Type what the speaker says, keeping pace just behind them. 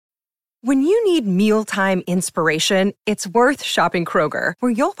When you need mealtime inspiration, it's worth shopping Kroger,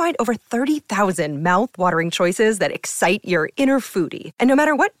 where you'll find over 30,000 mouth-watering choices that excite your inner foodie. And no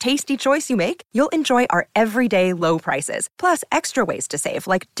matter what tasty choice you make, you'll enjoy our everyday low prices, plus extra ways to save,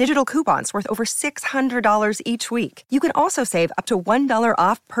 like digital coupons worth over $600 each week. You can also save up to $1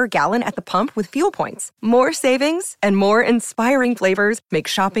 off per gallon at the pump with fuel points. More savings and more inspiring flavors make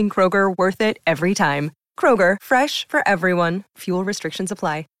shopping Kroger worth it every time. Kroger, fresh for everyone. Fuel restrictions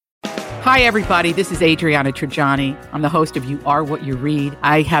apply. Hi, everybody. This is Adriana Trajani. I'm the host of You Are What You Read.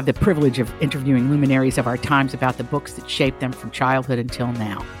 I have the privilege of interviewing luminaries of our times about the books that shaped them from childhood until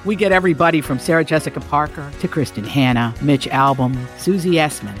now. We get everybody from Sarah Jessica Parker to Kristen Hanna, Mitch Albom, Susie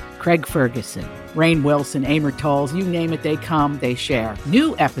Essman, Craig Ferguson, Rainn Wilson, Amor Tolls, you name it, they come, they share.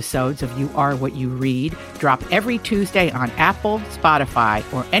 New episodes of You Are What You Read drop every Tuesday on Apple, Spotify,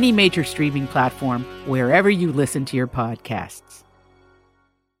 or any major streaming platform wherever you listen to your podcasts.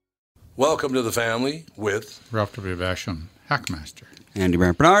 Welcome to the family with Ralph W. Basham, Hackmaster. Andy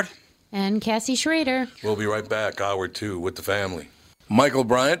Brant Bernard. And Cassie Schrader. We'll be right back, hour 2 with the family. Michael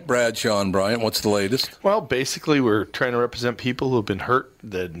Bryant, Bradshaw and Bryant, what's the latest? Well, basically, we're trying to represent people who have been hurt,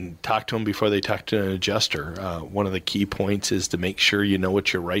 then talk to them before they talk to an adjuster. One of the key points is to make sure you know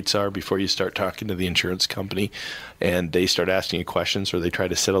what your rights are before you start talking to the insurance company and they start asking you questions or they try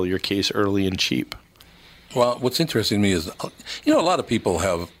to settle your case early and cheap. Well, what's interesting to me is, a lot of people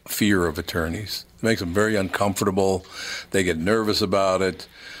have fear of attorneys. It makes them very uncomfortable. They get nervous about it.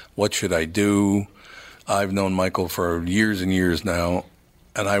 What should I do? I've known Michael for years and years now,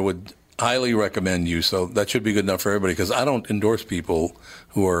 and I would highly recommend you. So that should be good enough for everybody, because I don't endorse people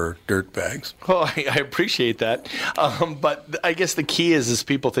who are dirtbags. Well, I appreciate that. But I guess the key is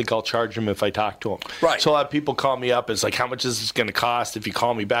people think I'll charge them if I talk to them. Right. So a lot of people call me up. It's like, how much is this going to cost if you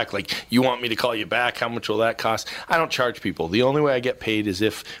call me back? Like, you want me to call you back? How much will that cost? I don't charge people. The only way I get paid is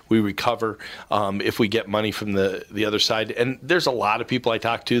if we recover, if we get money from the other side. And there's a lot of people I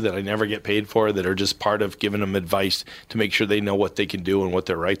talk to that I never get paid for that are just part of giving them advice to make sure they know what they can do and what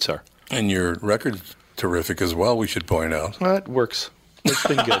their rights are. And your record's terrific as well, we should point out. Well, it works. It's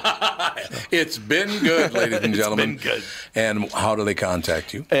been good. It's been good, ladies and gentlemen. It's been good. And how do they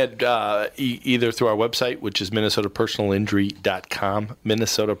contact you? And either through our website, which is minnesotapersonalinjury.com,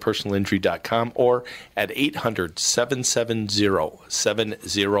 minnesotapersonalinjury.com, or at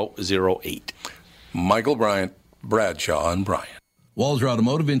 800-770-7008. Michael Bryant, Bradshaw and Bryant. Walser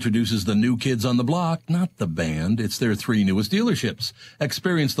Automotive introduces the new kids on the block, not the band. It's their 3 newest dealerships.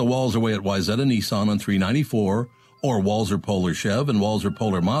 Experience the Walser way at Wayzata Nissan on 394, or Walser Polar Chev and Walser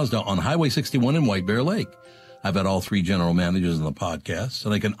Polar Mazda on Highway 61 in White Bear Lake. I've had all 3 general managers on the podcast,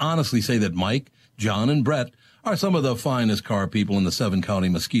 and I can honestly say that Mike, John, and Brett are some of the finest car people in the 7-county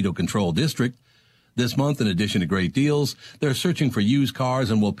mosquito control district. This month, in addition to great deals, they're searching for used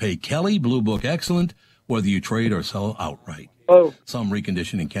cars and will pay Kelly Blue Book Excellent, whether you trade or sell outright. Some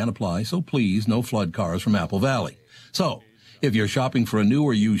reconditioning can apply, so please, no flood cars from Apple Valley. So, if you're shopping for a new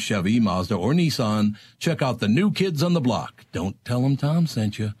or used Chevy, Mazda, or Nissan, check out the new kids on the block. Don't tell them Tom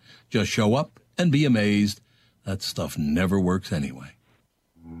sent you. Just show up and be amazed. That stuff never works anyway.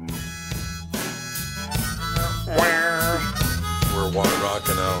 We're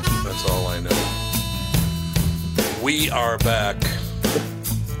rocking out. That's all I know. We are back.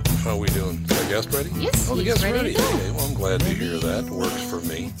 How are we doing? Is our guest ready? Yes, the he's guest ready to go. Okay, well, I'm glad to hear that. Works for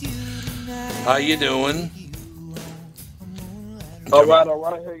me. How you doing? All right,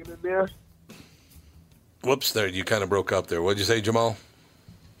 hanging in there. Whoops, there, you kind of broke up there. What'd you say, Jamal?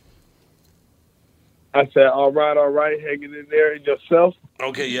 I said, all right, hanging in there. And yourself?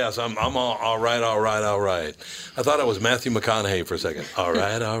 Okay, yes, I'm all right. I thought I was Matthew McConaughey for a second. All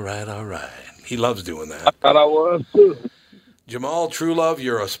right. He loves doing that. I thought I was, too. Jamal Truelove,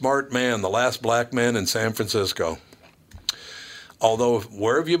 you're a smart man, the last black man in San Francisco. Although,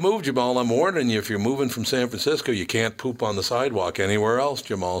 wherever you move, Jamal, I'm warning you, if you're moving from San Francisco, you can't poop on the sidewalk anywhere else,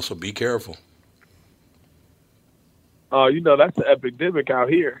 Jamal, so be careful. Oh, that's an epidemic out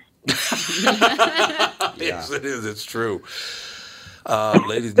here. Yes, it is. It's true.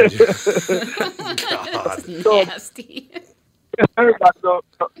 Ladies and gentlemen. God. Nasty. Everybody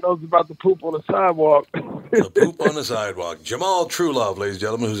knows about the poop on the sidewalk. The poop on the sidewalk. Jamal Truelove, ladies and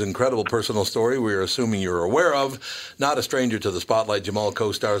gentlemen, whose incredible personal story we are assuming you're aware of. Not a stranger to the spotlight, Jamal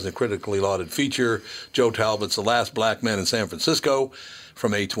co-stars in the critically lauded feature Joe Talbot's The Last Black Man in San Francisco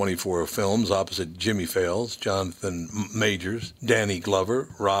from A24 Films, opposite Jimmy Fails, Jonathan Majors, Danny Glover,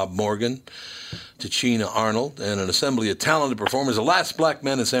 Rob Morgan, Tachina Arnold, and an assembly of talented performers. The Last Black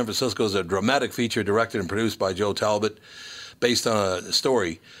Man in San Francisco is a dramatic feature directed and produced by Joe Talbot, based on a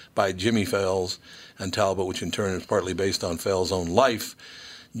story by Jimmy Fails and Talbot, which in turn is partly based on Fails' own life.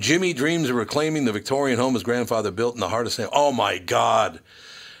 Jimmy dreams of reclaiming the Victorian home his grandfather built in the heart of San. Oh my God,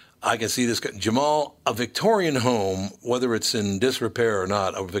 I can see this. Jamal, a Victorian home, whether it's in disrepair or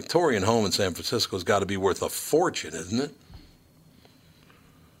not, a Victorian home in San Francisco has got to be worth a fortune, isn't it?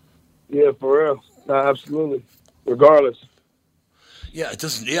 Yeah, for real. No, absolutely. Regardless. Yeah, it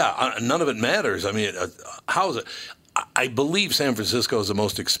doesn't. Yeah, none of it matters. I mean, how is it? I believe San Francisco is the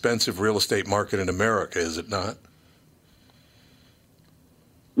most expensive real estate market in America, is it not?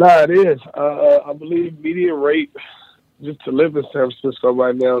 No, it is. I believe median rate just to live in San Francisco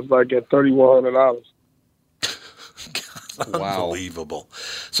right now is like at $3,100. Wow. Unbelievable.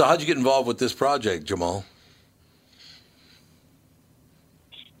 So how'd you get involved with this project, Jamal?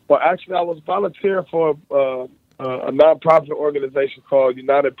 Well, actually, I was volunteering for a nonprofit organization called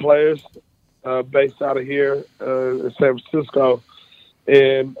United Players, based out of here in San Francisco.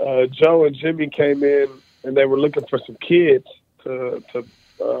 And Joe and Jimmy came in, and they were looking for some kids for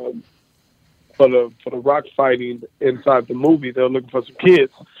the rock fighting inside the movie. They were looking for some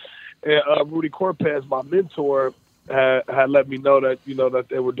kids. And Rudy Cortez, my mentor, had let me know that that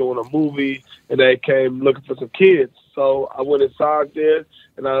they were doing a movie, and they came looking for some kids. So I went inside there,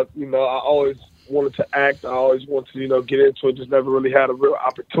 and I always wanted to act. I always wanted to get into it. Just never really had a real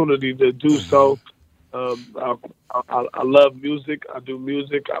opportunity to do so. I love music. I do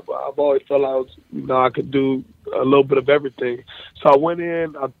music. I've always felt I could do a little bit of everything. So I went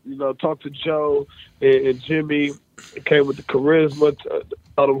in. I talked to Joe and Jimmy. It came with the charisma.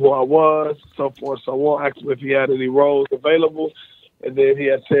 Told him who I was, so forth, so on. Asked him if he had any roles available, and then he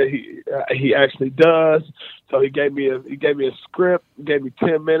had said he actually does. So he gave me a script, gave me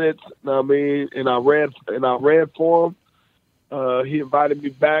 10 minutes. You know what I mean? And I read for him. He invited me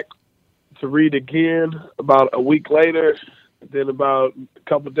back to read again about a week later. Then about a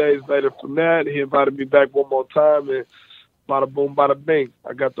couple of days later from that, he invited me back one more time, and bada boom, bada bing,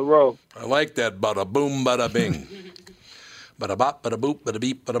 I got the role. I like that, bada boom, bada bing. Bada bop, bada boop, bada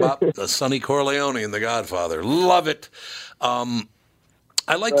beep, bada bop. The Sonny Corleone in The Godfather. Love it.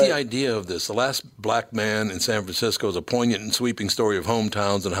 I like the idea of this. The Last Black Man in San Francisco is a poignant and sweeping story of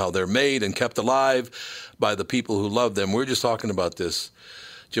hometowns and how they're made and kept alive by the people who love them. We were just talking about this,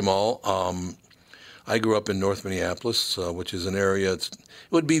 Jamal. I grew up in North Minneapolis, which is an area. It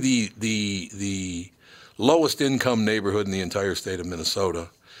would be the lowest income neighborhood in the entire state of Minnesota.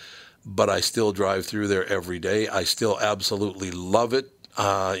 But I still drive through there every day. I still absolutely love it.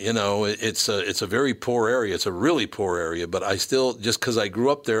 It's a very poor area. It's a really poor area, but I still, just because I grew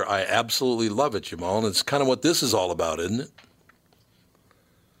up there, I absolutely love it, Jamal. And it's kind of what this is all about, isn't it?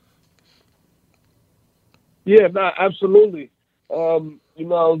 Yeah, no, absolutely. Living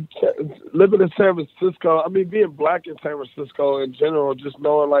in San Francisco, I mean, being black in San Francisco in general, just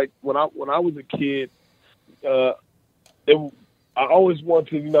knowing, like, when I was a kid, I always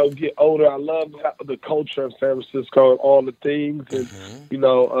wanted to, get older. I love the culture of San Francisco and all the things, and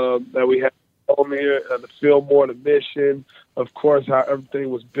that we have on here, the Fillmore, the Mission, of course, how everything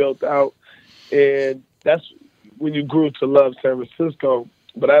was built out, and that's when you grew to love San Francisco.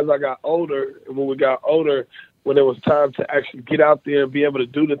 But as I got older, and when we got older, when it was time to actually get out there and be able to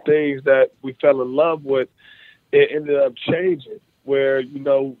do the things that we fell in love with, it ended up changing. Where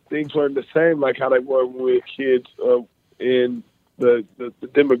things weren't the same like how they were when we were kids, in the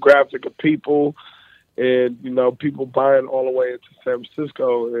demographic of people, and people buying all the way into San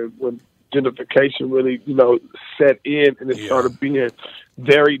Francisco, and when gentrification really set in, and it started being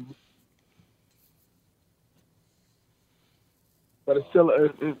very. But it's still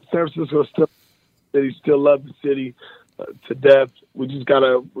San Francisco still love the city to death. We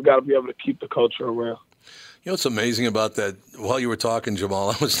gotta be able to keep the culture around. What's amazing about that, while you were talking, Jamal,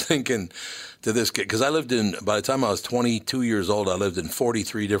 I was thinking to this kid, because by the time I was 22 years old, I lived in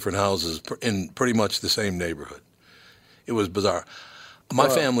 43 different houses in pretty much the same neighborhood. It was bizarre. My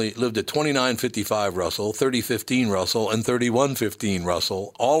family lived at 2955 Russell, 3015 Russell, and 3115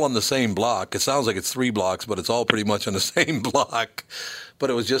 Russell, all on the same block. It sounds like it's 3 blocks, but it's all pretty much on the same block. But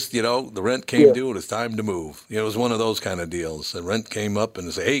it was just, the rent came due and it's time to move. It was one of those kind of deals. The rent came up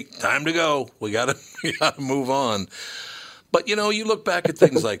and said, hey, time to go. We gotta move on. But, you look back at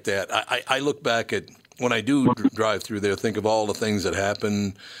things like that. I look back at, when I do drive through there, think of all the things that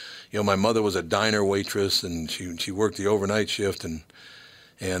happened. My mother was a diner waitress, and she worked the overnight shift, and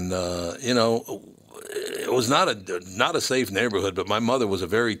it was not a safe neighborhood, but my mother was a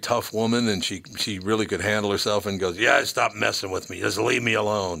very tough woman, and she really could handle herself and goes, yeah, stop messing with me. Just leave me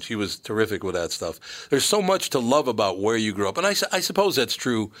alone. She was terrific with that stuff. There's so much to love about where you grew up. And I suppose that's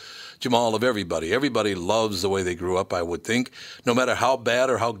true, Jamal, of everybody. Everybody loves the way they grew up, I would think, no matter how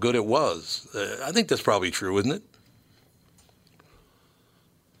bad or how good it was. I think that's probably true, isn't it?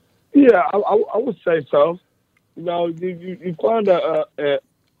 Yeah, I would say so. You know, you find a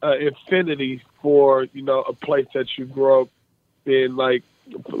affinity for, you know, a place that you grew up in, like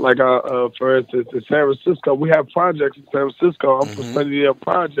for instance, in San Francisco, we have projects in San Francisco. I'm from Sunny Hill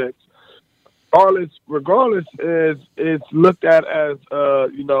Projects. Regardless, it's looked at as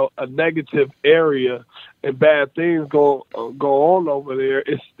you know, a negative area and bad things go on over there.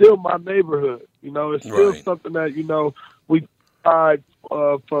 It's still my neighborhood. You know, it's still something that, you know, we tried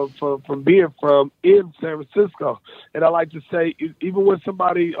from being from in San Francisco. And I like to say, even when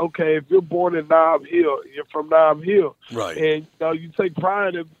somebody, okay, if you're born in Nob Hill, you're from Nob Hill, right? And you know, you take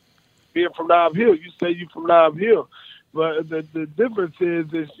pride in being from Nob Hill. You say you're from Nob Hill. But the difference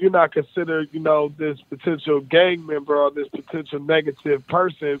is you're not considered, you know, this potential gang member or this potential negative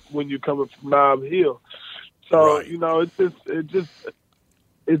person when you're coming from Nob Hill. So you know,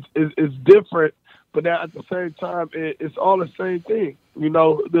 it's different, but now at the same time, it's all the same thing. You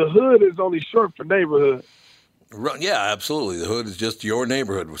know, the hood is only short for neighborhood. Yeah, absolutely. The hood is just your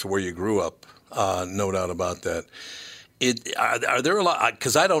neighborhood, which is where you grew up. No doubt about that. Are there a lot,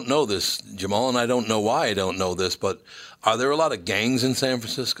 because I don't know this, Jamal, and I don't know why I don't know this, but are there a lot of gangs in San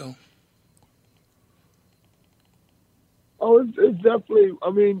Francisco? Oh, it's definitely,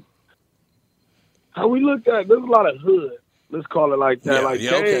 I mean, how we look at, there's a lot of hood. Let's call it like that.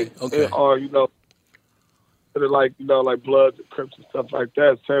 Gangs are, you know, like, you know, like Bloods and Crips and stuff like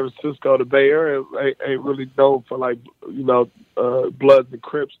that. San Francisco, the Bay Area ain't really known for, like, you know, Bloods and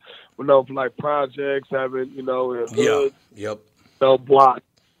Crips. We're known for, like, projects, having, you know, hoods, you know, blocks.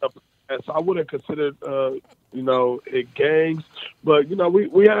 And so I wouldn't consider, you know, it gangs. But, you know,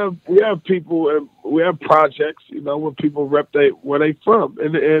 we have people and we have projects, you know, where people rep where they from.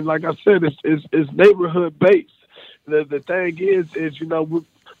 And like I said, it's neighborhood based. The thing is, you know,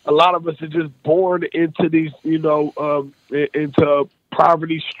 a lot of us are just born into these, you know, into a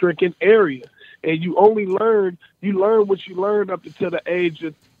poverty-stricken area. And you learn what you learn up until the age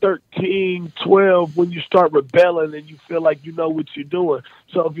of 13, 12, when you start rebelling and you feel like you know what you're doing.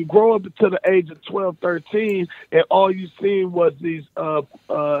 So if you grow up until the age of 12, 13, and all you seen was these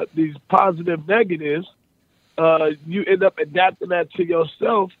positive negatives, you end up adapting that to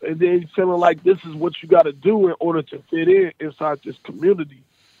yourself, and then feeling like this is what you got to do in order to fit in inside this community.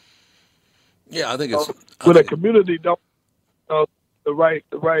 Yeah, I think it's when a community don't the right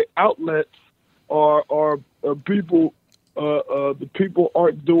outlets or people the people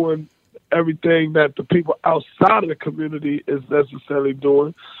aren't doing everything that the people outside of the community is necessarily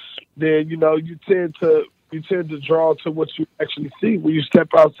doing, then you know you tend to draw to what you actually see when you step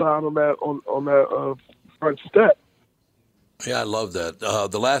outside on that front step. Yeah, I love that.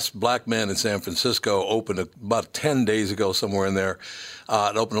 The Last Black Man in San Francisco opened about 10 days ago, somewhere in there.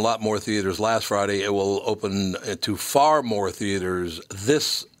 It opened a lot more theaters last Friday. It will open to far more theaters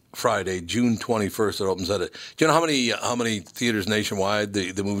this Friday, June 21st. It opens at it. Do you know how many theaters nationwide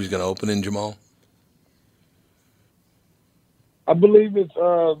the movie's going to open in, Jamal? I believe it's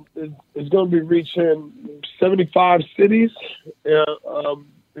going to be reaching 75 cities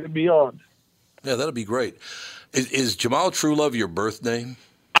and beyond. Yeah, that'll be great. Is Jamal Truelove your birth name?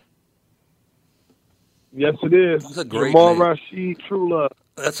 Yes, it is. That's a great Jamal name. Rashid Truelove.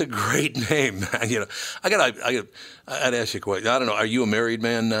 That's a great name. You know, I'd ask you a question. I don't know. Are you a married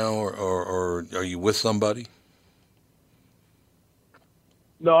man now, or are you with somebody?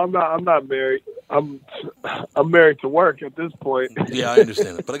 No, I'm not married. I'm married to work at this point. Yeah, I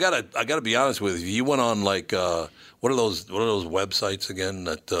understand it. But I gotta be honest with you. You went on like what are those websites again?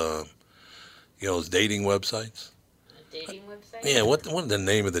 That you know, those dating websites. Dating website? Yeah, what the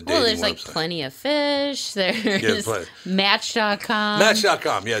name of the dating website? Well, there's like Plenty of Fish. There's Match.com.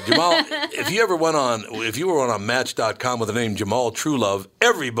 Match.com, yeah. Jamal, if you were on Match.com with the name Jamal Truelove,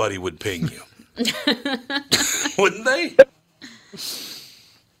 everybody would ping you. Wouldn't they?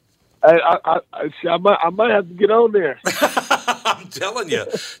 I might have to get on there. I'm telling you,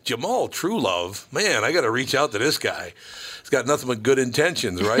 Jamal Truelove, man, I got to reach out to this guy. He's got nothing but good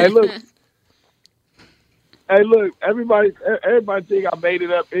intentions, right? Hey, look, everybody think I made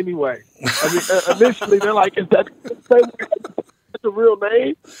it up anyway. I mean, initially they're like, "Is that the real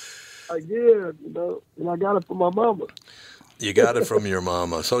name?" Like, yeah, you know, and I got it from my mama. You got it from your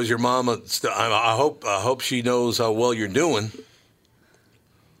mama. So is your mama? I hope she knows how well you're doing.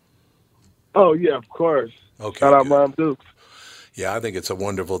 Oh yeah, of course. Okay, shout out good. Mom Dukes. Yeah, I think it's a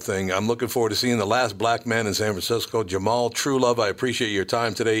wonderful thing. I'm looking forward to seeing The Last Black Man in San Francisco. Jamal Truelove, I appreciate your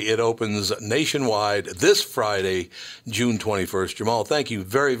time today. It opens nationwide this Friday, June 21st. Jamal, thank you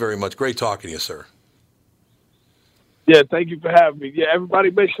very, very much. Great talking to you, sir. Yeah, thank you for having me. Yeah,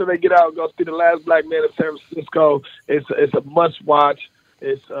 everybody make sure they get out and go see The Last Black Man in San Francisco. It's a must watch.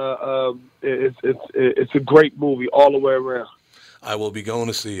 It's a great movie all the way around. I will be going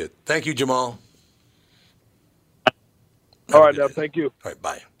to see it. Thank you, Jamal. All right, now, thank you. All right,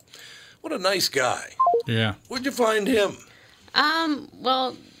 bye. What a nice guy. Yeah. Where'd you find him?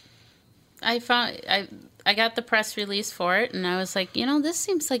 Well, I got the press release for it, and I was like, this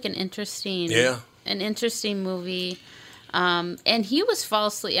seems like an interesting movie. And he was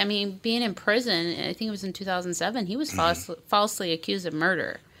falsely, being in prison, I think it was in 2007, he was falsely accused of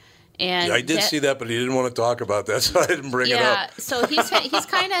murder. And yeah, I did see that, but he didn't want to talk about that, so I didn't bring it up. Yeah, so he's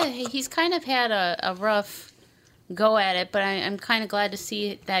kind of had a rough go at it, but I'm kind of glad to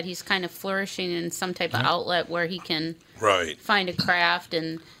see that he's kind of flourishing in some type of outlet where he can find a craft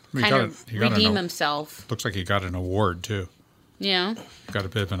and redeem himself. Looks like he got an award too. Yeah, got a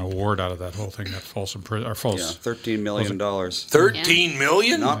bit of an award out of that whole thing. That false. $13 million. $13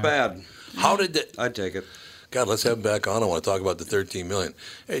 million? Not bad. How did that? I'd take it. God, let's have him back on. I want to talk about the $13 million.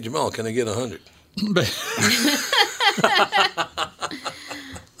 Hey, Jamal, can I get 100?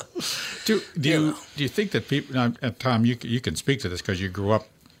 Do you think that people? Tom, you can speak to this because you grew up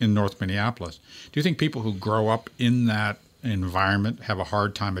in North Minneapolis. Do you think people who grow up in that environment have a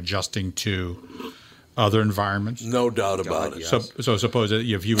hard time adjusting to other environments? No doubt about it. So suppose that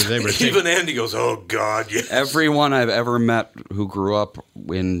if you were able to even Andy goes, "Oh God, yes." Everyone I've ever met who grew up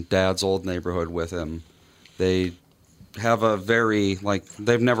in Dad's old neighborhood with him, they have a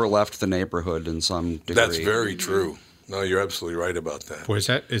they've never left the neighborhood in some degree. That's very true. No, you're absolutely right about that. Well, is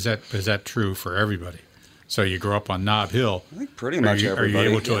that true for everybody? So you grew up on Nob Hill. I think pretty much everybody. Are you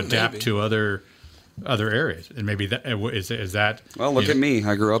able to adapt to other areas? And maybe that is that. Well, look at me.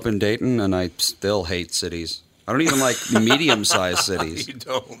 I grew up in Dayton, and I still hate cities. I don't even like medium-sized cities. You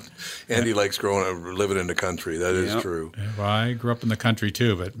don't. Andy likes living in the country. That is true. Well, I grew up in the country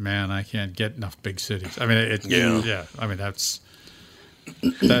too, but man, I can't get enough big cities. I mean, I mean, that's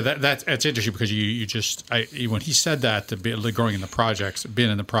interesting because when he said that growing in the projects, being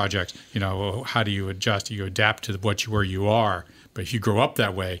in the projects, how do you adjust? You adapt to where you are. But if you grow up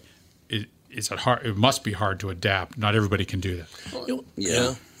that way, it must be hard to adapt. Not everybody can do that.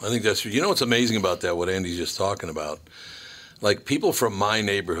 Yeah, I think that's true. You know what's amazing about that, what Andy's just talking about? Like, people from my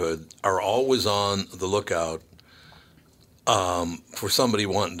neighborhood are always on the lookout for somebody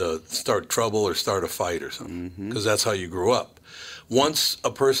wanting to start trouble or start a fight or something, because that's how you grew up. Once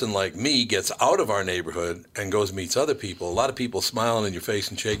a person like me gets out of our neighborhood and goes meets other people, a lot of people smiling in your face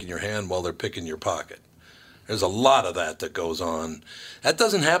and shaking your hand while they're picking your pocket. There's a lot of that goes on. That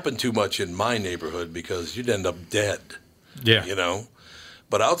doesn't happen too much in my neighborhood because you'd end up dead. Yeah.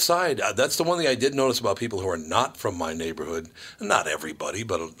 But outside, that's the one thing I did notice about people who are not from my neighborhood. Not everybody,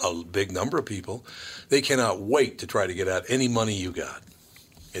 but a big number of people. They cannot wait to try to get at any money you got.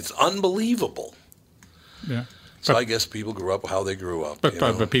 It's unbelievable. Yeah. So I guess people grew up how they grew up.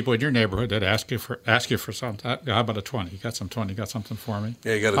 But people in your neighborhood that ask you for something. How about a 20? You got some 20? You got something for me?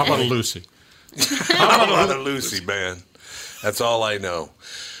 Yeah, you got. How about a Lucy? How about a Lucy, man? That's all I know.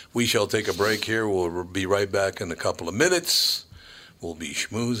 We shall take a break here. We'll be right back in a couple of minutes. We'll be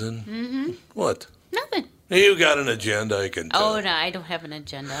schmoozing. Mm-hmm. What? Nothing. You got an agenda, I can tell. Oh, no, I don't have an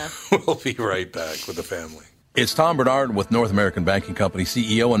agenda. We'll be right back with the family. It's Tom Bernard with North American Banking Company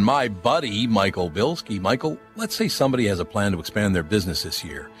CEO and my buddy, Michael Bilski. Michael, let's say somebody has a plan to expand their business this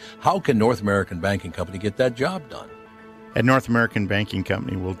year. How can North American Banking Company get that job done? At North American Banking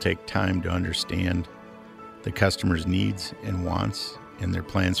Company, we'll take time to understand the customer's needs and wants and their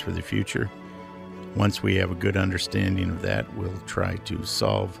plans for the future. Once we have a good understanding of that, we'll try to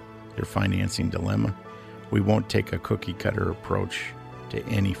solve their financing dilemma. We won't take a cookie-cutter approach to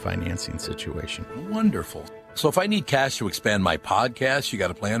any financing situation. Wonderful. So if I need cash to expand my podcast, you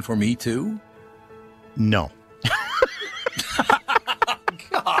got a plan for me too? No.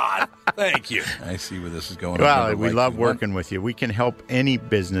 God, thank you. I see where this is going. Well, we love working with you. We can help any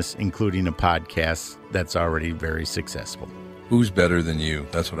business, including a podcast that's already very successful. Who's better than you?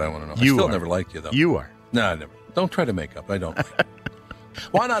 That's what I want to know. You I still are. Never liked you, though. You are. No, I never. Don't try to make up. I don't.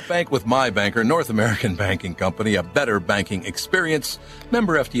 Why not bank with my banker, North American Banking Company, a better banking experience,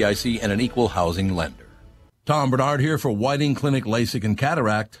 member FDIC, and an equal housing lender. Tom Bernard here for Whiting Clinic LASIK and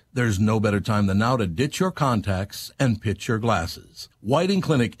Cataract. There's no better time than now to ditch your contacts and pitch your glasses. Whiting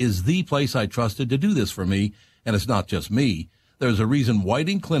Clinic is the place I trusted to do this for me, and it's not just me. There's a reason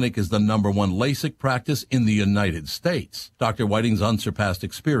Whiting Clinic is the #1 LASIK practice in the United States. Dr. Whiting's unsurpassed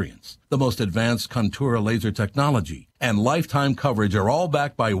experience, the most advanced Contura laser technology, and lifetime coverage are all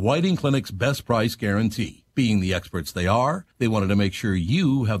backed by Whiting Clinic's best price guarantee. Being the experts they are, they wanted to make sure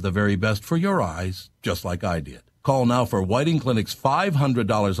you have the very best for your eyes, just like I did. Call now for Whiting Clinic's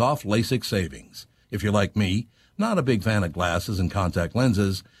 $500 off LASIK savings. If you're like me, not a big fan of glasses and contact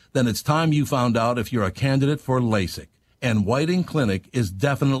lenses, then it's time you found out if you're a candidate for LASIK. And Whiting Clinic is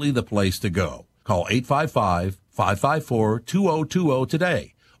definitely the place to go. Call 855-554-2020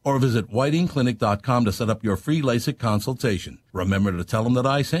 today or visit whitingclinic.com to set up your free LASIK consultation. Remember to tell them that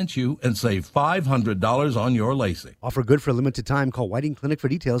I sent you and save $500 on your LASIK. Offer good for a limited time. Call Whiting Clinic for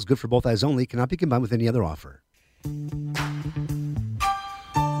details. Good for both eyes only. Cannot be combined with any other offer.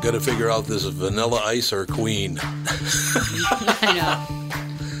 Got to figure out this Vanilla Ice or Queen. I know.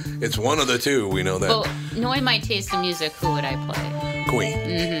 It's one of the two. We know that. Well, knowing my taste in music, who would I play? Queen.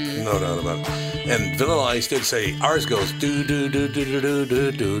 Mm-hmm. No doubt about it. And Vanilla Ice did say, ours goes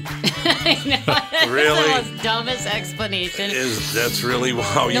do-do-do-do-do-do-do. I know. Really? That's the most dumbest explanation. That's really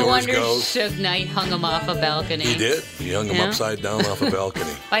how yours wonder goes. Suge Knight hung him off a balcony. He did. He hung him upside down off a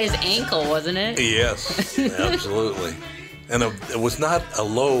balcony. By his ankle, wasn't it? Yes, absolutely. And it was not a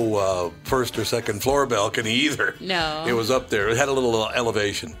low first or second floor balcony either. No. It was up there. It had a little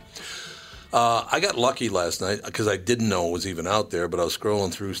elevation. I got lucky last night because I didn't know it was even out there, but I was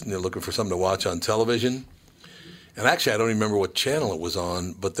scrolling through looking for something to watch on television. And actually, I don't even remember what channel it was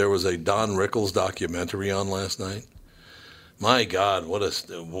on, but there was a Don Rickles documentary on last night. My God, what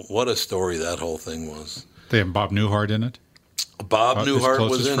a story that whole thing was. They have Bob Newhart in it? Bob Newhart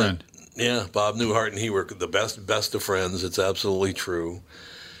was in friend. it. Yeah, Bob Newhart and he were the best of friends. It's absolutely true.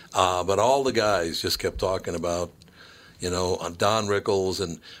 But all the guys just kept talking about, on Don Rickles.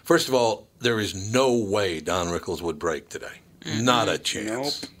 And first of all, there is no way Don Rickles would break today. Mm-hmm. Not a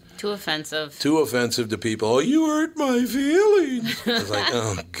chance. Nope. Too offensive. Too offensive to people. Oh, you hurt my feelings. I was like,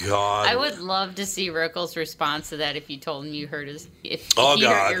 oh, God. I would love to see Rickles' response to that if you told him you hurt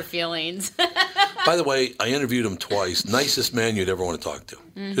hurt your feelings. By the way, I interviewed him twice. Nicest man you'd ever want to talk to.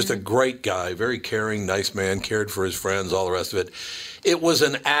 Mm-hmm. Just a great guy, very caring, nice man, cared for his friends, all the rest of it. It was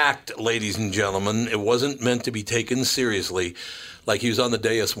an act, ladies and gentlemen. It wasn't meant to be taken seriously. Like he was on the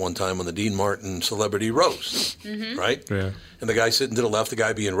dais one time on the Dean Martin Celebrity Roast, mm-hmm. right? Yeah. And the guy sitting to the left, the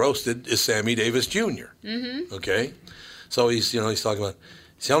guy being roasted, is Sammy Davis Jr. Mm-hmm. Okay? So he's talking about,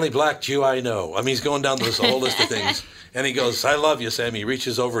 it's the only black Jew I know. I mean, he's going down this whole list of things. And he goes, I love you, Sammy. He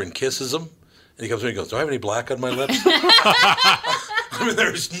reaches over and kisses him. And he comes in and goes, do I have any black on my lips? I mean,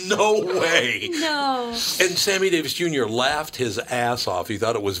 there's no way. No. And Sammy Davis Jr. laughed his ass off. He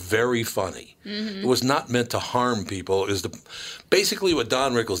thought it was very funny. Mm-hmm. It was not meant to harm people. It was basically what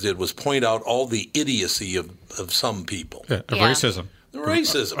Don Rickles did was point out all the idiocy of some people. Yeah, racism.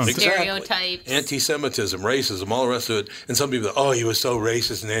 Racism, exactly. Stereotypes. Anti-Semitism, racism, all the rest of it. And some people, he was so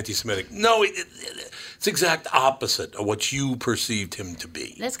racist and anti-Semitic. No, it's exact opposite of what you perceived him to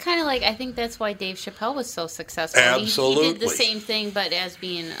be. That's kind of like, I think that's why Dave Chappelle was so successful. Absolutely. He did the same thing, but as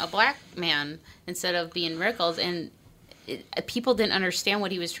being a black man instead of being Rickles. And people didn't understand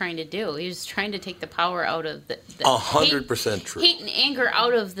what he was trying to do. He was trying to take the power out of the 100% true. Hate and anger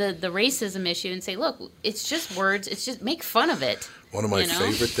out of the racism issue and say, look, it's just words. It's just make fun of it. One of my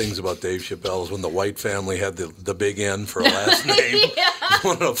favorite things about Dave Chappelle is when the White family had the big N for a last name. Yeah. It's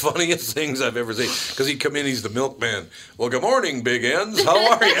one of the funniest things I've ever seen. Because he'd come in, he's the milkman. Well, good morning, Big N's.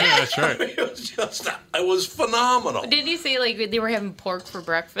 How are you? Yeah, that's right. It was phenomenal. Didn't he say they were having pork for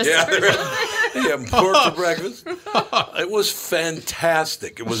breakfast? Yeah, they having pork for breakfast. It was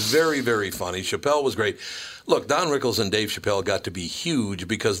fantastic. It was very, very funny. Chappelle was great. Look, Don Rickles and Dave Chappelle got to be huge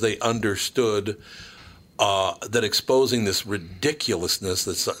because they understood that exposing this ridiculousness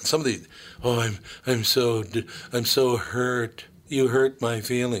that some of the I'm so hurt. You hurt my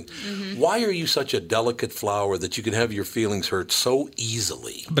feelings. Mm-hmm. Why are you such a delicate flower that you can have your feelings hurt so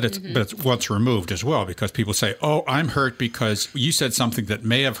easily? But it's what's removed as well, because people say, "Oh, I'm hurt because you said something that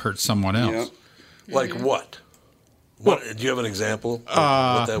may have hurt someone else." Yep. Like what? What? Do you have an example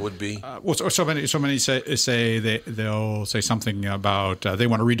of what that would be? So many say they'll say something about they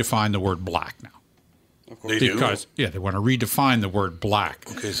want to redefine the word black now. They do? Yeah, they want to redefine the word black.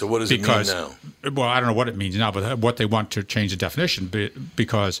 Okay, so what does it mean now? Well, I don't know what it means now, but what they want to change the definition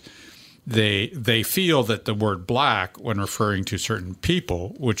because they feel that the word black, when referring to certain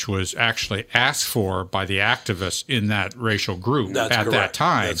people, which was actually asked for by the activists in that racial group that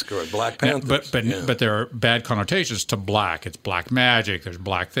time. That's correct. Black Panthers. But there are bad connotations to black. It's black magic. There's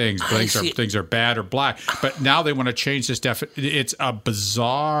black things. Things are bad or black. But now they want to change this definition. It's a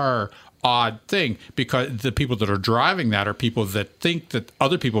bizarre, odd thing because the people that are driving that are people that think that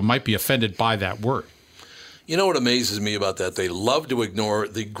other people might be offended by that word. You know what amazes me about that? They love to ignore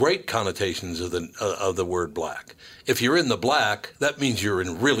the great connotations of the word black. If you're in the black, that means you're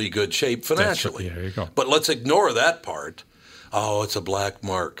in really good shape financially. There you go. But let's ignore that part. Oh, it's a black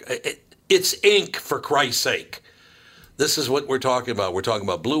mark. It's ink, for Christ's sake. This is what we're talking about. We're talking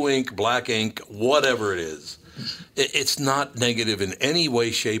about blue ink, black ink, whatever it is. It's not negative in any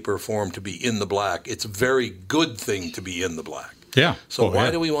way, shape, or form to be in the black. It's a very good thing to be in the black. Yeah. So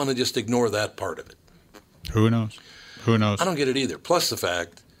why do we want to just ignore that part of it? Who knows? Who knows? I don't get it either. Plus the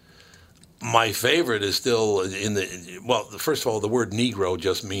fact, my favorite is still first of all, the word Negro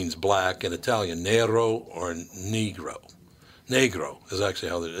just means black in Italian. Nero or Negro. Negro is actually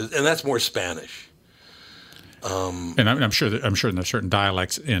how it is. And that's more Spanish. And I'm sure there's certain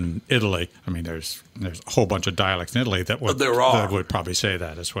dialects in Italy. I mean, there's a whole bunch of dialects in Italy that would probably say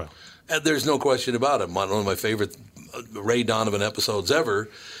that as well. And there's no question about it. One of my favorite Ray Donovan episodes ever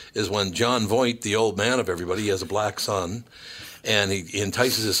is when John Voight, the old man of everybody, he has a black son, and he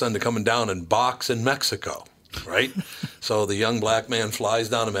entices his son to come down and box in Mexico, right? So the young black man flies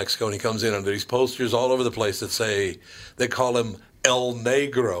down to Mexico, and he comes in under these posters all over the place that say, they call him El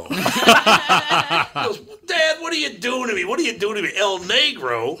Negro. He goes, Dad, what are you doing to me? What are you doing to me? El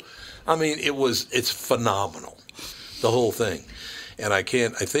Negro? I mean, it's phenomenal, the whole thing. And I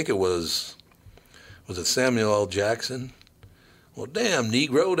think it was it Samuel L. Jackson? Well, damn,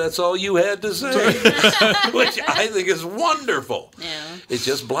 Negro, that's all you had to say, which I think is wonderful. Yeah. It's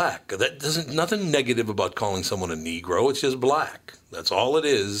just black. Nothing negative about calling someone a Negro. It's just black. That's all it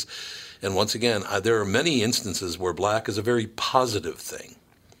is. And once again, there are many instances where black is a very positive thing.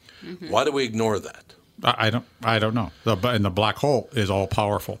 Mm-hmm. Why do we ignore that? I don't know. And the black hole is all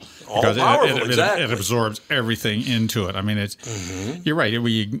powerful. All powerful, exactly. It absorbs everything into it. I mean, you're right.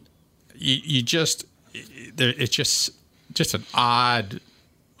 It's just an odd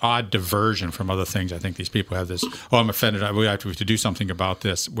diversion from other things. I think these people have this, I'm offended, we have to do something about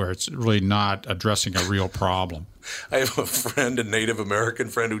this, where it's really not addressing a real problem. I have a friend, a Native American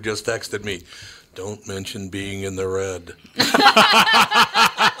friend, who just texted me, don't mention being in the red.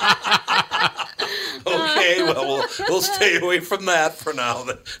 Okay, well, we'll stay away from that for now.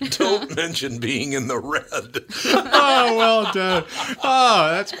 Don't mention being in the red. Oh, well done. Oh,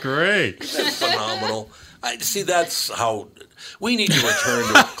 that's great. That's phenomenal. That's how we need to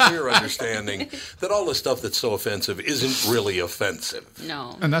return to a clear understanding that all the stuff that's so offensive isn't really offensive.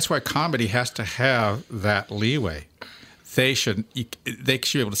 No. And that's why comedy has to have that leeway. They should be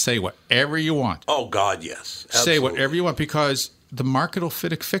able to say whatever you want. Oh, God, yes. Absolutely. Say whatever you want, because the market will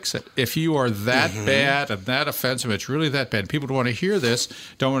fix it. If you are that bad and that offensive, it's really that bad, people don't want to hear this,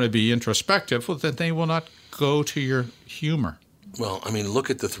 don't want to be introspective, well, then they will not go to your humor. Well, I mean, look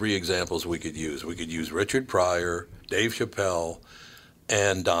at the three examples we could use. We could use Richard Pryor, Dave Chappelle,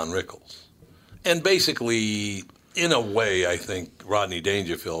 and Don Rickles. And basically, in a way, I think Rodney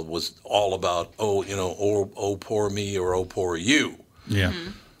Dangerfield was all about, oh poor me or oh poor you. Yeah.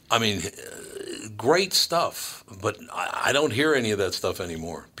 Mm-hmm. I mean, great stuff, but I don't hear any of that stuff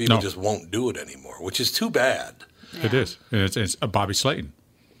anymore. People just won't do it anymore, which is too bad. Yeah. It is. It's Bobby Slayton.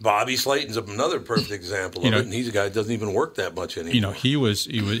 Bobby Slayton's another perfect example of it, and he's a guy that doesn't even work that much anymore.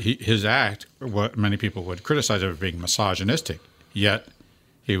 His act, what many people would criticize of being misogynistic, yet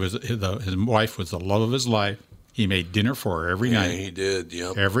his wife was the love of his life. He made dinner for her every night. He did,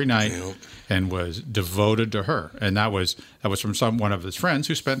 yep. Every night, yep. And was devoted to her. And that was from one of his friends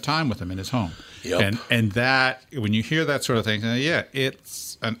who spent time with him in his home. Yep. And that, when you hear that sort of thing,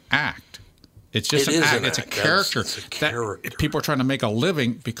 it's an act. It's just an act. It's a character. It's a character. That people are trying to make a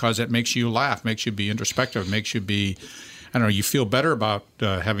living because it makes you laugh, makes you be introspective, makes you be, I don't know, you feel better about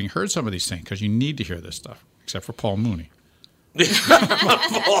having heard some of these things because you need to hear this stuff, except for Paul Mooney.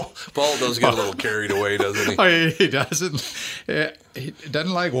 Paul does get a little carried away, doesn't he? Oh, he doesn't. He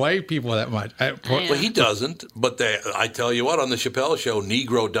doesn't like white people that much. Well, he doesn't. But I tell you what, on the Chappelle Show,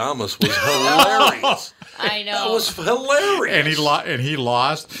 Negro Damas was hilarious. I know. That was hilarious. And he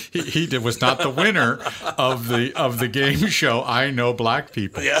lost. He was not the winner of the game show. I Know Black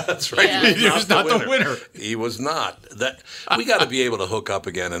People. Yeah, that's right. Yeah. He was not the winner. He was not. We got to be able to hook up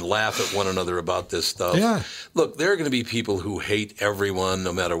again and laugh at one another about this stuff. Yeah. Look, there are going to be people who hate everyone,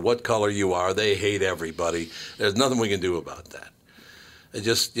 no matter what color you are. They hate everybody. There's nothing we can do about that. It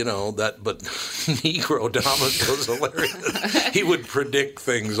just, but Negro Damas was hilarious. He would predict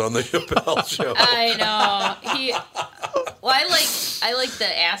things on the Chappelle Show. I know. I like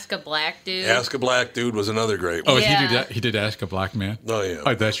the Ask a Black Dude. Ask a Black Dude was another great one. Oh, yeah. He did Ask a Black Man? Oh, yeah.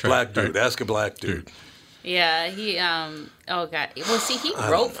 Oh, that's right. Black Dude. Right. Ask a Black Dude. Yeah, he, oh, God. Well, see, he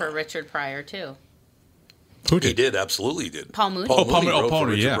wrote for Richard Pryor, too. Who did? He did, absolutely did. Paul Mooney. Paul Mooney Paul wrote for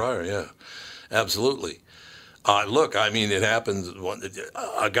Mooney, Richard yeah. Pryor, yeah. Absolutely. Look, I mean, it happens.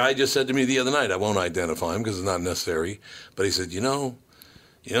 A guy just said to me the other night, I won't identify him because it's not necessary, but he said, you know,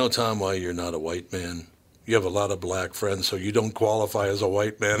 Tom, why you're not a white man? You have a lot of black friends, so you don't qualify as a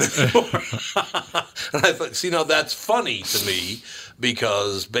white man anymore. And I thought, see, now that's funny to me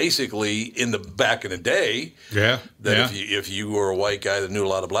because basically back in the day, if you were a white guy that knew a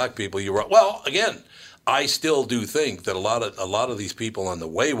lot of black people, you were, well, again, I still do think that a lot of these people on the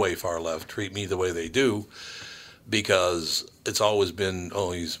way, way far left treat me the way they do because it's always been,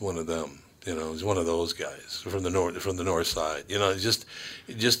 oh, he's one of them. You know, he's one of those guys from the north side. You know, it's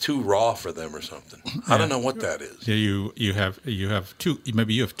just too raw for them or something. I don't know what that is. Yeah, you have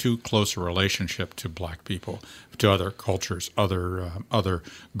too close a relationship to black people, to other cultures, other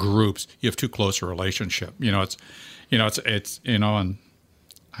groups. You have too close a relationship. And I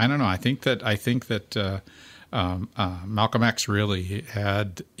don't know. I think that Malcolm X really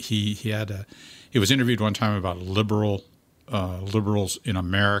had he was interviewed one time about liberals in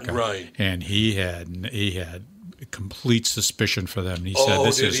America, right? And he had complete suspicion for them. He said,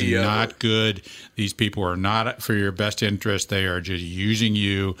 "This is not good. These people are not for your best interest. They are just using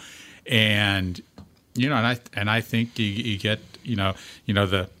you." And I think you get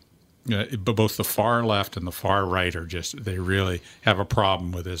both the far left and the far right they really have a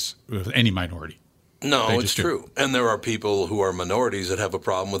problem with any minority. No, it's true. And there are people who are minorities that have a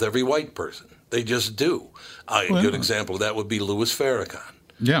problem with every white person. They just do. A good example of that would be Louis Farrakhan.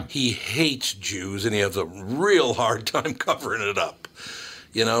 Yeah. He hates Jews, and he has a real hard time covering it up.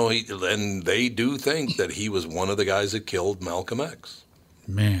 And they do think that he was one of the guys that killed Malcolm X.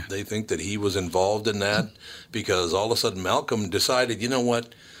 Man. They think that he was involved in that because all of a sudden Malcolm decided, you know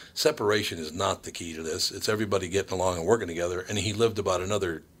what, separation is not the key to this. It's everybody getting along and working together. And he lived about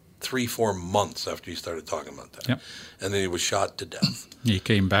another 3-4 months after he started talking about that. Yep. And then he was shot to death. He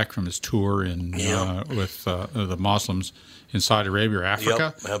came back from his tour with the Muslims in Saudi Arabia or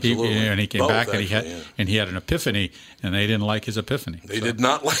Africa. Yep, absolutely. And he came Both, back actually, and he had an epiphany, and they didn't like his epiphany. They did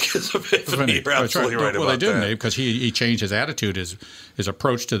not like his epiphany. You're absolutely right about that. Well, they didn't, because he changed his attitude, his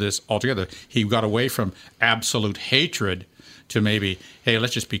approach to this altogether. He got away from absolute hatred to maybe, hey,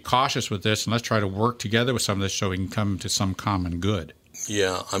 let's just be cautious with this, and let's try to work together with some of this so we can come to some common good.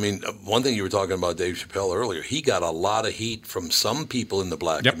 Yeah, I mean, one thing you were talking about Dave Chappelle earlier, he got a lot of heat from some people in the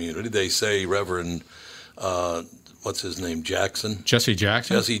black community. They say Reverend, what's his name, Jackson? Jesse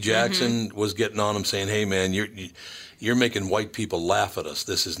Jackson? Jesse Jackson was getting on him saying, hey, man, you're making white people laugh at us.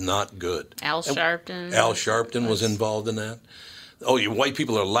 This is not good. Al Sharpton. Al Sharpton was involved in that. Oh, you white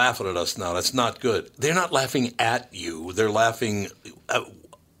people are laughing at us now. That's not good. They're not laughing at you. They're laughing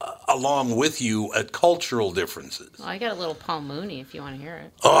along with you at cultural differences. Well, I got a little Paul Mooney if you want to hear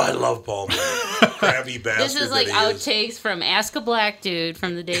it. Oh, I love Paul Mooney. Crabby bastard. This is like outtakes from Ask a Black Dude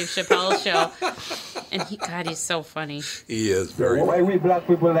from the Dave Chappelle show. And he's so funny. He is very funny. Why we black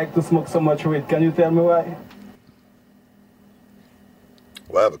people like to smoke so much weed? Can you tell me why?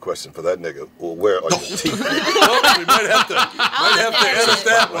 Well, I have a question for that nigga. Well, where are your teeth? Well, we might have to edit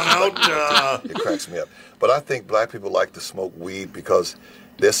that one out. It cracks me up. But I think black people like to smoke weed because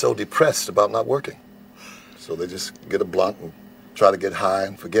they're so depressed about not working. So they just get a blunt and try to get high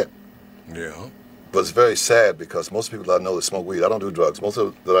and forget. Yeah. But it's very sad because most people that I know that smoke weed, I don't do drugs, most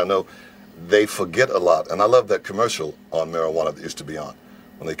of that I know, they forget a lot. And I love that commercial on marijuana that used to be on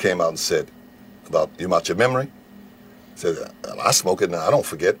when they came out and said about your memory. Said, I smoke it and I don't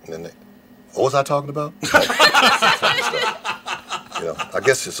forget. And then what was I talking about? I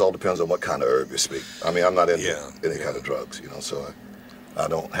guess it all depends on what kind of herb you speak. I mean, I'm not into any kind of drugs, so I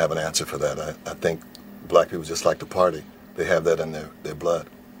don't have an answer for that. I think black people just like to party. They have that in their blood.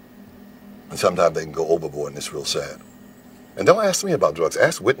 And sometimes they can go overboard, and it's real sad. And don't ask me about drugs.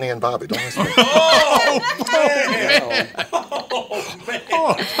 Ask Whitney and Bobby. Don't ask me. Oh, man.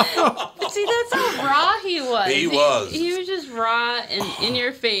 But see, that's how raw he was. He was just raw and in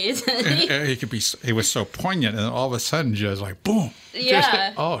your face. He was so poignant, and all of a sudden, just like, boom.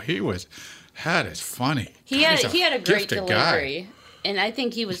 Yeah. That is funny. He had a great delivery. Guy. And I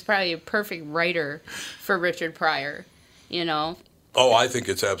think he was probably a perfect writer for Richard Pryor, Oh, I think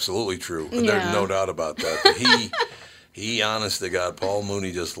it's absolutely true. Yeah. There's no doubt about that. He, honest to God, Paul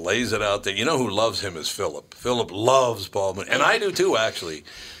Mooney just lays it out there. You know who loves him is Philip. Philip loves Paul Mooney. And I do too, actually,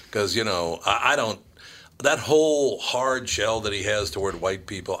 because, I don't, that whole hard shell that he has toward white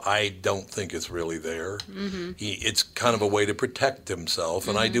people, I don't think it's really there. Mm-hmm. It's kind of a way to protect himself,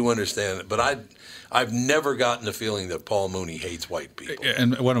 and I do understand it. But I've never gotten the feeling that Paul Mooney hates white people.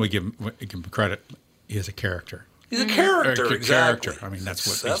 And why don't we give him credit? He is a character. He's a character, exactly. I mean, that's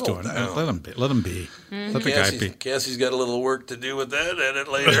what he's doing. Let him be. Mm-hmm. Let the guy be. Cassie's got a little work to do with that. Edit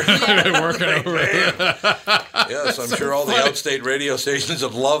later. Working over it. Yes, I'm sure all the outstate radio stations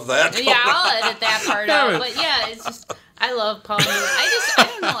have loved that. Yeah, I'll edit that part out. But yeah, it's just, I love Paul Mooney. I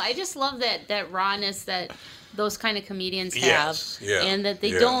don't know. I just love that rawness that those kind of comedians have. Yeah, and that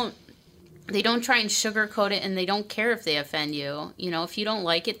they don't They don't try and sugarcoat it, and they don't care if they offend you. You know, if you don't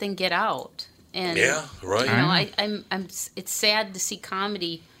like it, then get out. And yeah, right. You know, it's sad to see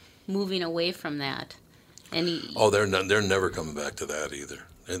comedy moving away from that. And they're never coming back to that either.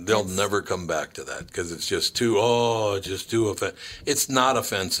 And they'll never come back to that because it's just too offensive. It's not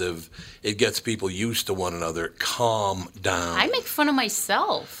offensive. It gets people used to one another. Calm down. I make fun of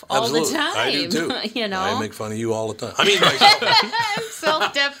myself all the time. I do too. You know, I make fun of you all the time. I mean, myself. I'm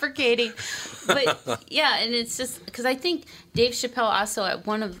self-deprecating, but yeah, and it's just because I think Dave Chappelle also at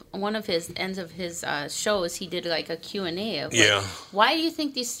one of his ends of his shows he did like a Q&A of like, why do you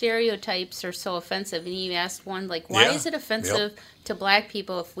think these stereotypes are so offensive? And he asked one like, why is it offensive to black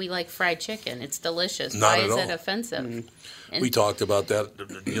people if we like fried chicken? It's delicious. Not why at is all. it offensive? We talked about that,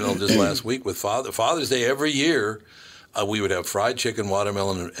 just last week with Father's Day. Every year, we would have fried chicken,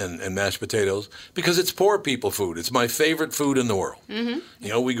 watermelon, and mashed potatoes because it's poor people food. It's my favorite food in the world.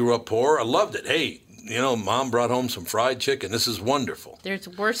 Mm-hmm. We grew up poor. I loved it. Hey, Mom brought home some fried chicken. This is wonderful. There's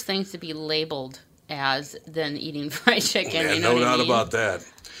worse things to be labeled as than eating fried chicken. Yeah, no doubt about that.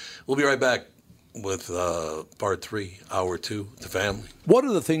 We'll be right back with part 3, hour 2, the family. What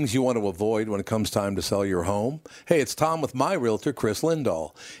are the things you want to avoid when it comes time to sell your home? Hey, it's Tom with my realtor, Chris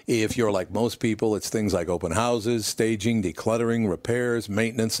Lindahl. If you're like most people, it's things like open houses, staging, decluttering, repairs,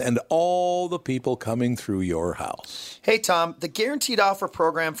 maintenance, and all the people coming through your house. Hey, Tom, the Guaranteed Offer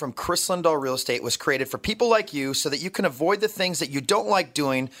program from Chris Lindahl Real Estate was created for people like you so that you can avoid the things that you don't like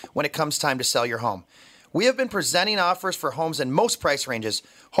doing when it comes time to sell your home. We have been presenting offers for homes in most price ranges.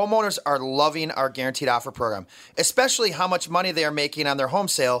 Homeowners are loving our Guaranteed Offer program, especially how much money they are making on their home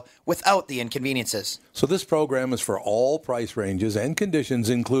sale without the inconveniences. So this program is for all price ranges and conditions,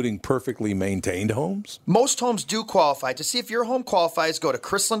 including perfectly maintained homes? Most homes do qualify. To see if your home qualifies, go to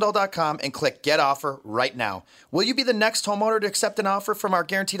chrislindahl.com and click Get Offer right now. Will you be the next homeowner to accept an offer from our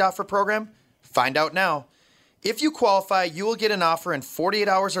Guaranteed Offer program? Find out now. If you qualify, you will get an offer in 48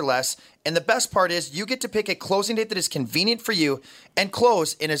 hours or less, and the best part is you get to pick a closing date that is convenient for you and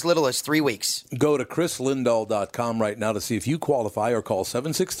close in as little as 3 weeks. Go to chrislindahl.com right now to see if you qualify or call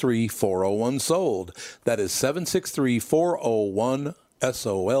 763-401-SOLD. That is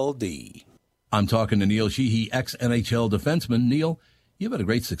 763-401-SOLD. I'm talking to Neil Sheehy, ex-NHL defenseman. Neil, you've had a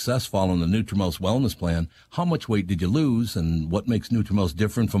great success following the Nutrimost Wellness Plan. How much weight did you lose, and what makes Nutrimost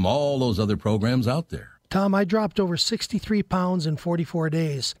different from all those other programs out there? Tom, I dropped over 63 pounds in 44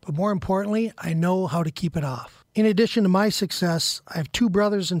 days, but more importantly, I know how to keep it off. In addition to my success, I have 2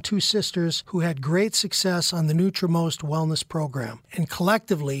 brothers and 2 sisters who had great success on the Nutrimost Wellness Program, and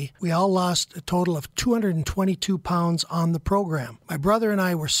collectively, we all lost a total of 222 pounds on the program. My brother and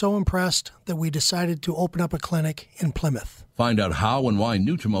I were so impressed that we decided to open up a clinic in Plymouth. Find out how and why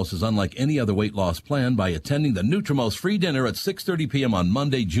Nutrimost is unlike any other weight loss plan by attending the Nutrimost free dinner at 6:30 p.m. on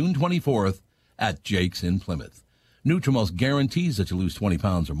Monday, June 24th, at Jake's in Plymouth. Nutrimost guarantees that you lose 20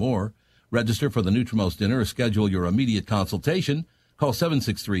 pounds or more. Register for the Nutrimost dinner or schedule your immediate consultation. Call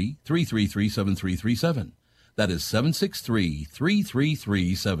 763-333-7337. That is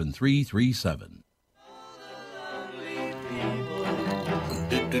 763-333-7337.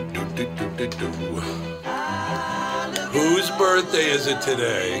 Whose birthday is it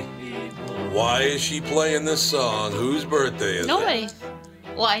today? Why is she playing this song? Whose birthday is it? Nobody.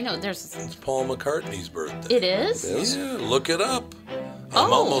 Well, I know there's. It's Paul McCartney's birthday. It is? It is? Yeah, look it up.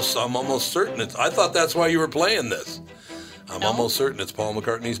 I'm almost certain it's. I thought that's why you were playing this. I'm almost certain it's Paul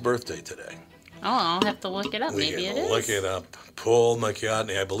McCartney's birthday today. Oh, I'll have to look it up. Maybe it is. Look it up. Paul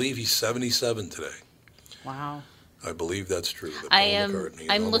McCartney. I believe he's 77 today. Wow. I believe that's true.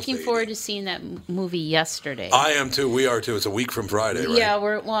 I'm looking forward to seeing that movie Yesterday. I am too. We are too. It's a week from Friday, right?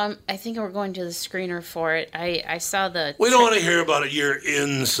 Yeah, I think we're going to the screener for it. I saw the. We don't want to hear about it. You're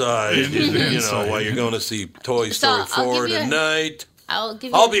inside. While you're going to see Toy Story 4 tonight. I'll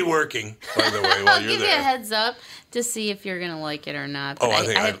be working, by the way, while you're there. I'll give you a heads up to see if you're going to like it or not. But I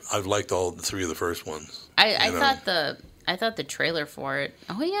think I've liked all 3 of the first ones. I thought the trailer for it.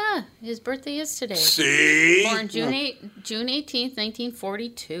 Oh yeah, his birthday is today. See, born June 18th,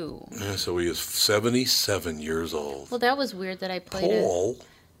 1942. Yeah, so he is 77 years old. Well, that was weird that I played a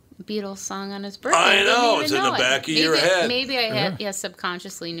Beatles song on his birthday. I know, it's in the back of your head. Maybe I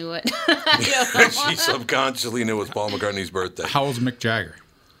subconsciously knew it. She subconsciously knew it was Paul McCartney's birthday. How old's Mick Jagger?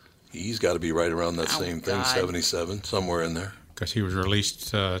 He's got to be right around that same thing, 77, somewhere in there. Because he was released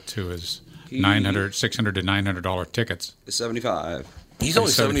to his $600 to $900 tickets. 75. He's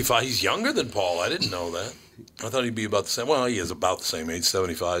only 75. He's younger than Paul. I didn't know that. I thought he'd be about the same. Well, he is about the same age,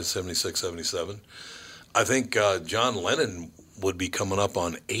 75, 76, 77. I think John Lennon would be coming up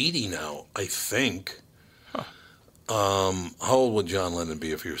on 80 now, I think. How old would John Lennon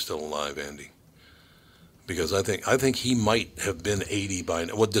be if he were still alive, Andy? Because I think he might have been 80 by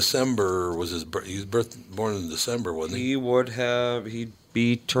now. Well, December was his birth. He was born in December, wasn't he? He'd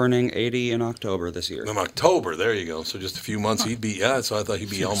be turning 80 in October this year. In October, there you go. So just a few months, he'd be, so I thought he'd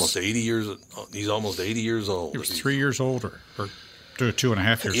be almost 80 years, he's almost 80 years old. He was 3 years older, or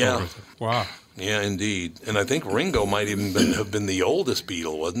 2.5 years older. Wow. Yeah, indeed. And I think Ringo might even have been the oldest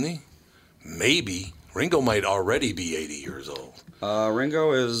Beatle, wasn't he? Maybe. Ringo might already be 80 years old.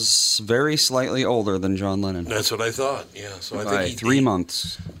 Ringo is very slightly older than John Lennon. That's what I thought. Yeah, so I by think 3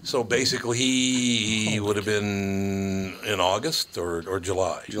 months. So basically, he would have been in August or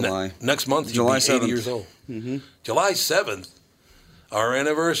July. July. Next month, he'd July be 7th. 80 years old. Mm-hmm. July 7th, our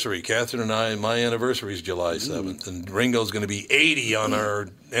anniversary. Catherine and I, my anniversary is July 7th, and Ringo's going to be 80 on our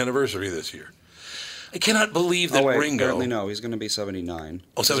anniversary this year. I cannot believe that Ringo. Apparently no, he's going to be 79.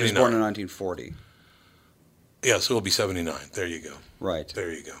 Oh, 79. He was born in 1940. Yeah, so he'll be 79. There you go. Right.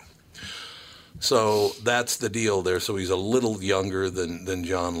 There you go. So that's the deal there. So he's a little younger than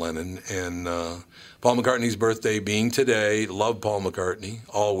John Lennon. And Paul McCartney's birthday being today, love Paul McCartney,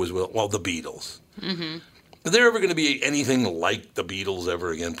 always will. Well, the Beatles. Mm-hmm. Is there ever going to be anything like the Beatles ever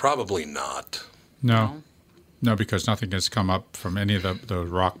again? Probably not. No, because nothing has come up from any of the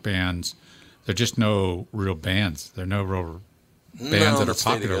rock bands. There are just no real bands. There are no real bands that are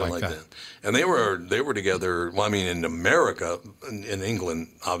popular like that. And they were together. Well, I mean, in America, in England,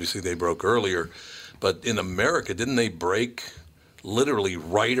 obviously they broke earlier, but in America, didn't they break literally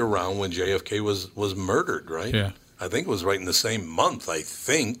right around when JFK was murdered? Right? Yeah. I think it was right in the same month. I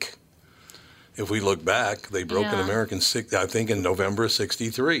think, if we look back, they broke in American. I think in November of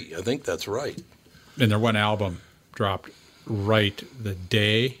 '63. I think that's right. And their one album dropped right the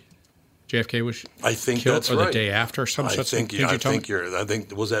day JFK was killed, that's or right. the day after. I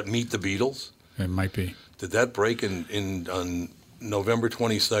think was that Meet the Beatles? It might be. Did that break on November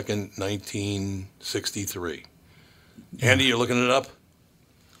 22nd, 1963? Andy, you're looking it up?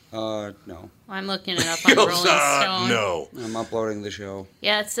 No. I'm looking it up on Rolling Stone. No. I'm uploading the show.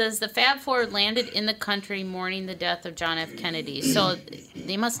 Yeah, it says the Fab Four landed in the country mourning the death of John F. Kennedy. So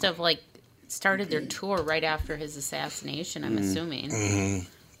they must have started their tour right after his assassination, I'm assuming. Mm-hmm.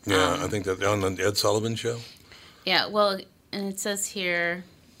 Yeah, I think that on the Ed Sullivan Show. Yeah, well, and it says here,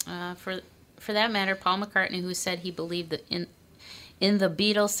 for that matter, Paul McCartney, who said he believed that in the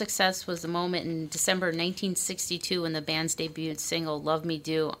Beatles' success was the moment in December 1962 when the band's debut single "Love Me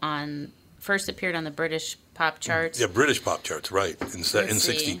Do" first appeared on the British pop charts. Yeah, British pop charts, right, in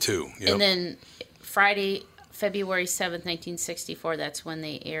 '62. Yep. And then Friday, February 7th, 1964, that's when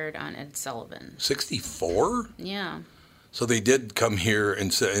they aired on Ed Sullivan. 64? Yeah. So they did come here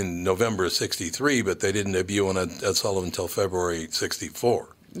in November of '63, but they didn't debut on Ed Sullivan until February '64.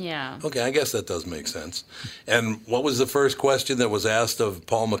 Yeah. Okay, I guess that does make sense. And what was the first question that was asked of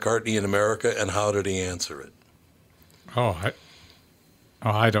Paul McCartney in America, and how did he answer it?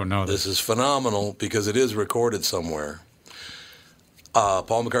 I don't know. This is phenomenal because it is recorded somewhere.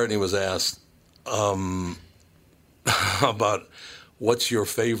 Paul McCartney was asked about what's your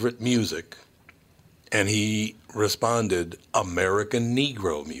favorite music, and he responded, American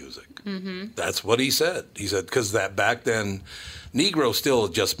Negro music. Mm-hmm. That's what he said. He said, because that back then, Negro still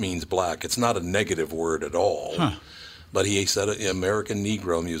just means black. It's not a negative word at all. Huh. But he said American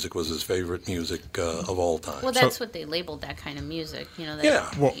Negro music was his favorite music of all time. Well, that's what they labeled that kind of music.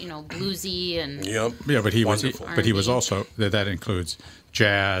 Bluesy and Yep. Yeah, but he was R&B. also that includes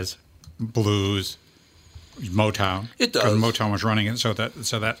jazz, blues, Motown. It does. Because Motown was running it, so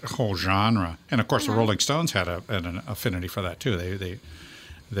that whole genre, and of course the Rolling Stones had an affinity for that too. They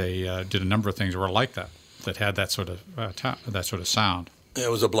did a number of things that were like that had that sort of sound. It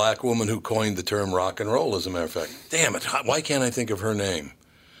was a black woman who coined the term rock and roll, as a matter of fact. Damn it, why can't I think of her name?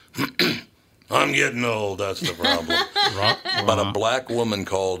 I'm getting old, that's the problem. But a black woman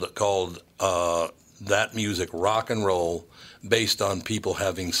called that music rock and roll based on people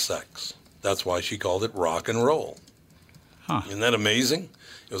having sex. That's why she called it rock and roll. Huh. Isn't that amazing?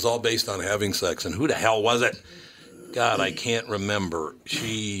 It was all based on having sex. And who the hell was it? God, I can't remember.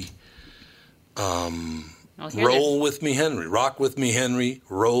 She... Roll With Me Henry. Rock With Me Henry.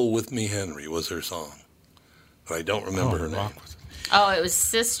 Roll With Me Henry was her song. But I don't remember her name. it was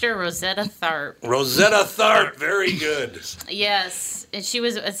Sister Rosetta Tharpe. Rosetta Tharpe. Very good. Yes. And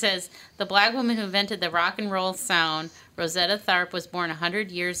it says, the black woman who invented the rock and roll sound, Rosetta Tharpe, was born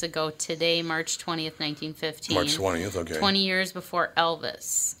 100 years ago today, March 20th, 1915. March 20th, okay. 20 years before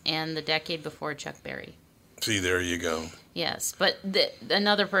Elvis and the decade before Chuck Berry. See, there you go. Yes, but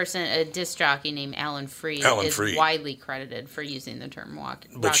another person, a disc jockey named Alan Freed, is widely credited for using the term rock.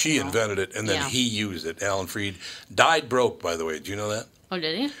 But she invented it, and then he used it. Alan Freed died broke, by the way. Do you know that? Oh,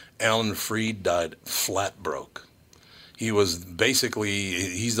 did he? Alan Freed died flat broke. He was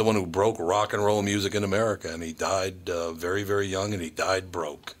he's the one who broke rock and roll music in America, and he died very, very young, and he died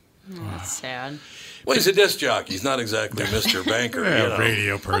broke. Oh, that's sad. Well, he's a disc jockey. He's not exactly Mr. Banker.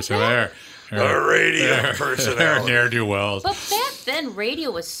 Radio person there. A radio personality. Ne'er-do-wells. But back then,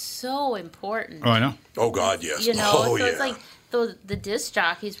 radio was so important. Oh, I know. Oh, God, yes. It's like the disc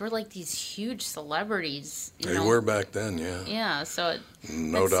jockeys were like these huge celebrities. They were back then, yeah. Yeah, so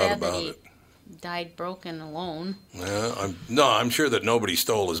no doubt about it. Died broken alone. Yeah, I'm sure that nobody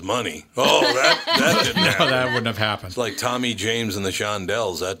stole his money. Oh, that didn't happen. No, that wouldn't have happened. It's like Tommy James and the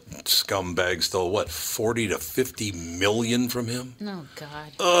Shondells. That scumbag stole what, 40 to 50 million from him? Oh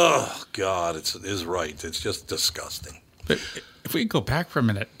God. Oh God, it is right. It's just disgusting. But if we go back for a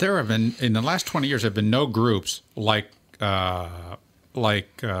minute, there have been in the last 20 years, there have been no groups like the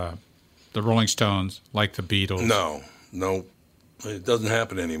Rolling Stones, like the Beatles. No, it doesn't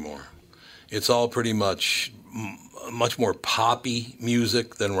happen anymore. It's all pretty much more poppy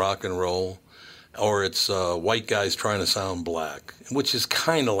music than rock and roll, or it's white guys trying to sound black, which is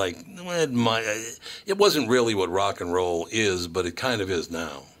kind of like, it wasn't really what rock and roll is, but it kind of is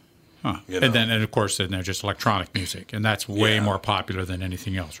now. Huh. And of course, there's just electronic music, and that's way more popular than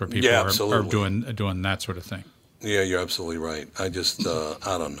anything else, where people are doing that sort of thing. Yeah, you're absolutely right. I just,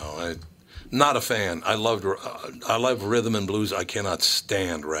 I don't know. Not a fan. I love rhythm and blues. I cannot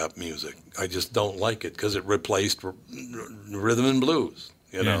stand rap music. I just don't like it because it replaced rhythm and blues.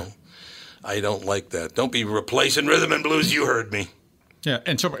 You know, I don't like that. Don't be replacing rhythm and blues. You heard me. Yeah,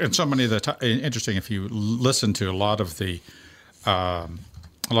 and so many of the interesting. If you listen to a lot of the Motown,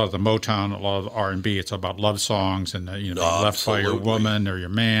 a lot of the R&B, it's about love songs and being left by your woman or your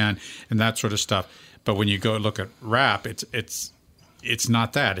man and that sort of stuff. But when you go look at rap, it's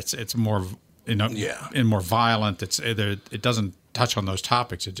not that. It's more and more violent. It doesn't touch on those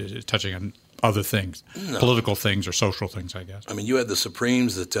topics. It's touching on other things, political things or social things, I guess. I mean, you had the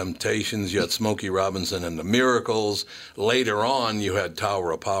Supremes, the Temptations, you had Smokey Robinson and the Miracles. Later on, you had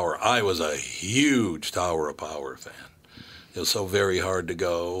Tower of Power. I was a huge Tower of Power fan. It was so very hard to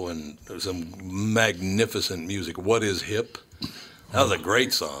go, and there was some magnificent music. What is Hip? That was a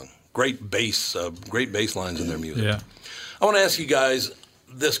great song. Great bass lines in their music. Yeah. I want to ask you guys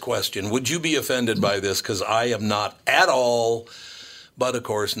this question. Would you be offended by this? Because I am not at all. But, of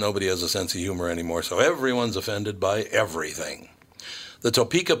course, nobody has a sense of humor anymore, so everyone's offended by everything. The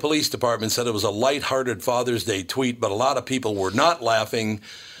Topeka Police Department said it was a lighthearted Father's Day tweet, but a lot of people were not laughing.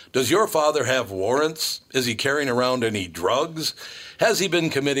 Does your father have warrants? Is he carrying around any drugs? Has he been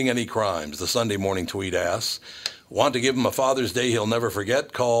committing any crimes? The Sunday morning tweet asks. Want to give him a Father's Day he'll never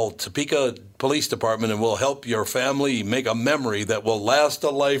forget? Call Topeka Police Department and we'll help your family make a memory that will last a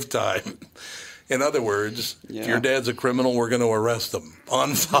lifetime. In other words, if your dad's a criminal, we're going to arrest him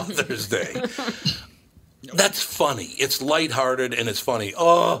on Father's Day. That's funny. It's lighthearted and it's funny.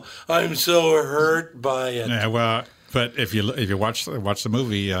 Oh, I'm so hurt by it. Yeah, well, but if you watch the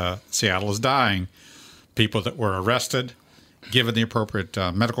movie Seattle is Dying, people that were arrested, given the appropriate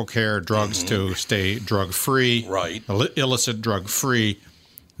medical care, drugs to stay drug-free, illicit drug-free,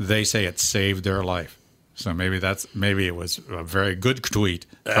 they say it saved their life. So maybe it was a very good tweet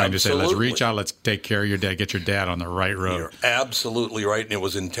trying to say, let's reach out, let's take care of your dad, get your dad on the right road. You're absolutely right, and it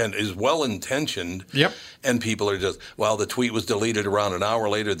was well-intentioned. Yep. And people are just, the tweet was deleted around an hour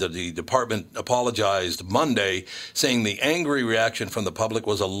later. The department apologized Monday, saying the angry reaction from the public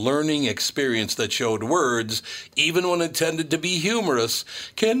was a learning experience that showed words, even when intended to be humorous,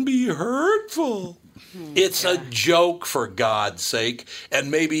 can be hurtful. It's a joke, for God's sake. And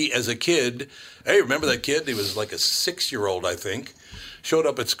maybe as a kid, hey, remember that kid? He was like a 6-year-old, I think. Showed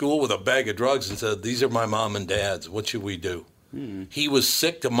up at school with a bag of drugs and said, these are my mom and dad's. What should we do? He was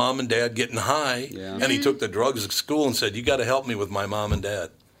sick to mom and dad getting high, and he took the drugs at school and said, you got to help me with my mom and dad.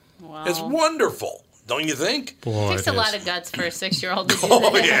 Wow. It's wonderful, don't you think? Boy, it takes a lot of guts for a 6-year-old to do that.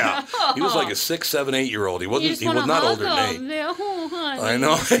 Oh, yeah. He was like a 6, 7, 8-year-old. He was not older than 8. I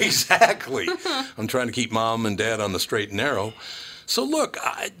know, exactly. I'm trying to keep mom and dad on the straight and narrow. So look,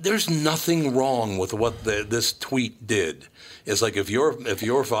 there's nothing wrong with what this tweet did. It's like if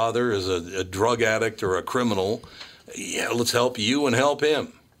your father is a drug addict or a criminal, let's help you and help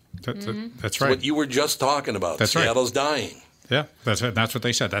him. That's right. What you were just talking about. That's Seattle's dying. Yeah, that's what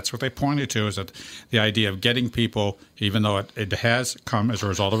they said. That's what they pointed to, is that the idea of getting people, even though it has come as a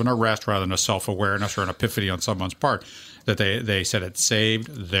result of an arrest rather than a self-awareness or an epiphany on someone's part, that they said it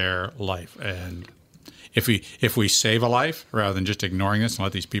saved their life. And if we save a life rather than just ignoring this and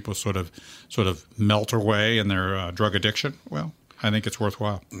let these people sort of melt away in their drug addiction, well, I think it's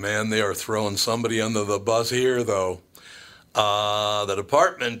worthwhile. Man, they are throwing somebody under the bus here, though. The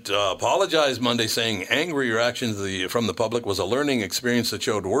department apologized Monday, saying angry reactions from the public was a learning experience that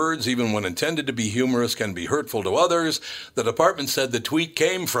showed words, even when intended to be humorous, can be hurtful to others. The department said the tweet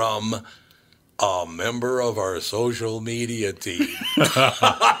came from a member of our social media team.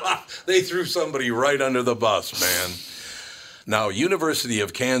 They threw somebody right under the bus, man. Now, University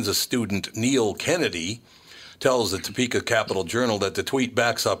of Kansas student Neil Kennedy tells the Topeka Capital Journal that the tweet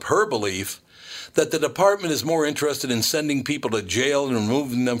backs up her belief that the department is more interested in sending people to jail and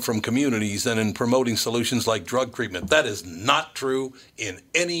removing them from communities than in promoting solutions like drug treatment. That is not true in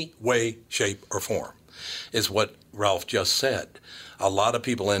any way, shape, or form, is what Ralph just said. A lot of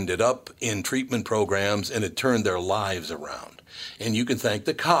people ended up in treatment programs, and it turned their lives around. And you can thank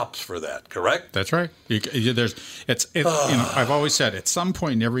the cops for that, correct? That's right. I've always said at some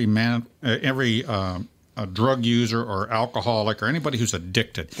point, every a drug user or alcoholic or anybody who's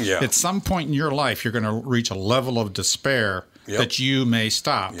addicted, at some point in your life, you're going to reach a level of despair that you may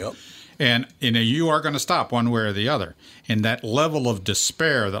stop. And you are going to stop one way or the other. And that level of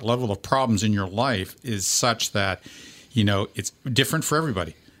despair, that level of problems in your life is such that, it's different for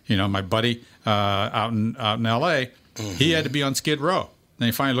everybody. My buddy out in L.A., he had to be on Skid Row. And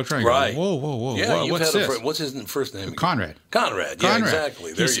he finally looked around and goes, whoa, yeah, what's this? What's his first name? Conrad. Yeah,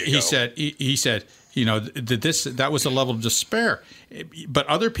 exactly. There you go. He said, that was a level of despair. But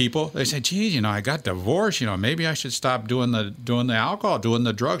other people, they say, geez, I got divorced. Maybe I should stop doing the alcohol, doing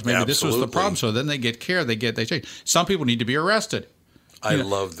the drugs. Maybe this was the problem. So then they get care. They change. Some people need to be arrested. I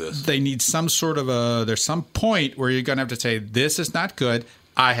love this. They need some sort of there's some point where you're going to have to say, this is not good.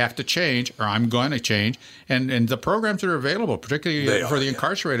 I have to change, or I'm going to change. And the programs that are available, particularly for the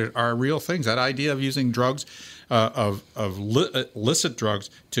incarcerated, are real things. That idea of using drugs, illicit drugs,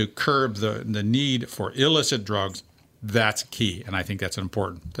 to curb the need for illicit drugs, that's key. And I think that's an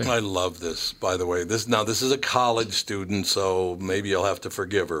important thing. I love this, by the way. This is a college student, so maybe you'll have to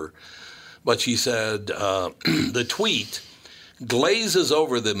forgive her. But she said the tweet glazes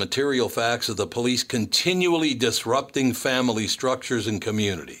over the material facts of the police continually disrupting family structures and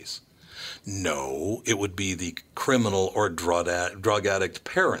communities. No, it would be the criminal or drug addict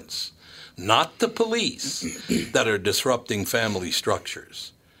parents, not the police, that are disrupting family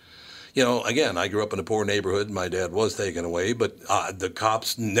structures. Again, I grew up in a poor neighborhood. My dad was taken away, but the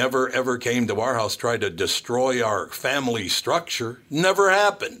cops never, ever came to our house, tried to destroy our family structure. Never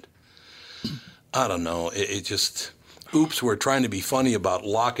happened. I don't know. It just... Oops, we're trying to be funny about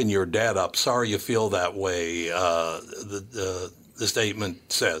locking your dad up. Sorry you feel that way, the statement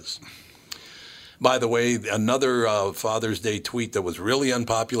says. By the way, another Father's Day tweet that was really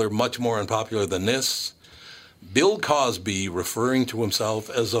unpopular, much more unpopular than this. Bill Cosby referring to himself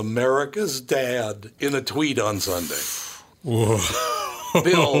as America's dad in a tweet on Sunday. Whoa.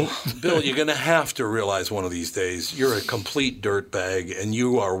 Bill, you're going to have to realize one of these days you're a complete dirtbag and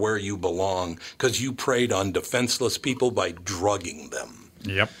you are where you belong because you preyed on defenseless people by drugging them.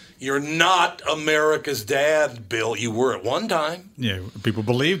 Yep. You're not America's dad, Bill. You were at one time. Yeah, people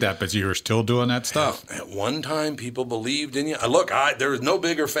believe that, but you're still doing that stuff. At one time, people believed in you. Look, there was no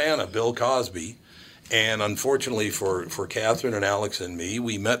bigger fan of Bill Cosby. And unfortunately for Catherine and Alex and me,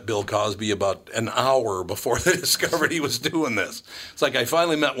 we met Bill Cosby about an hour before they discovered he was doing this. It's like I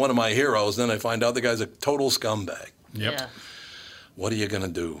finally met one of my heroes, then I find out the guy's a total scumbag. Yep. Yeah. What are you going to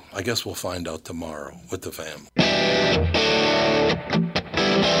do? I guess we'll find out tomorrow with the family.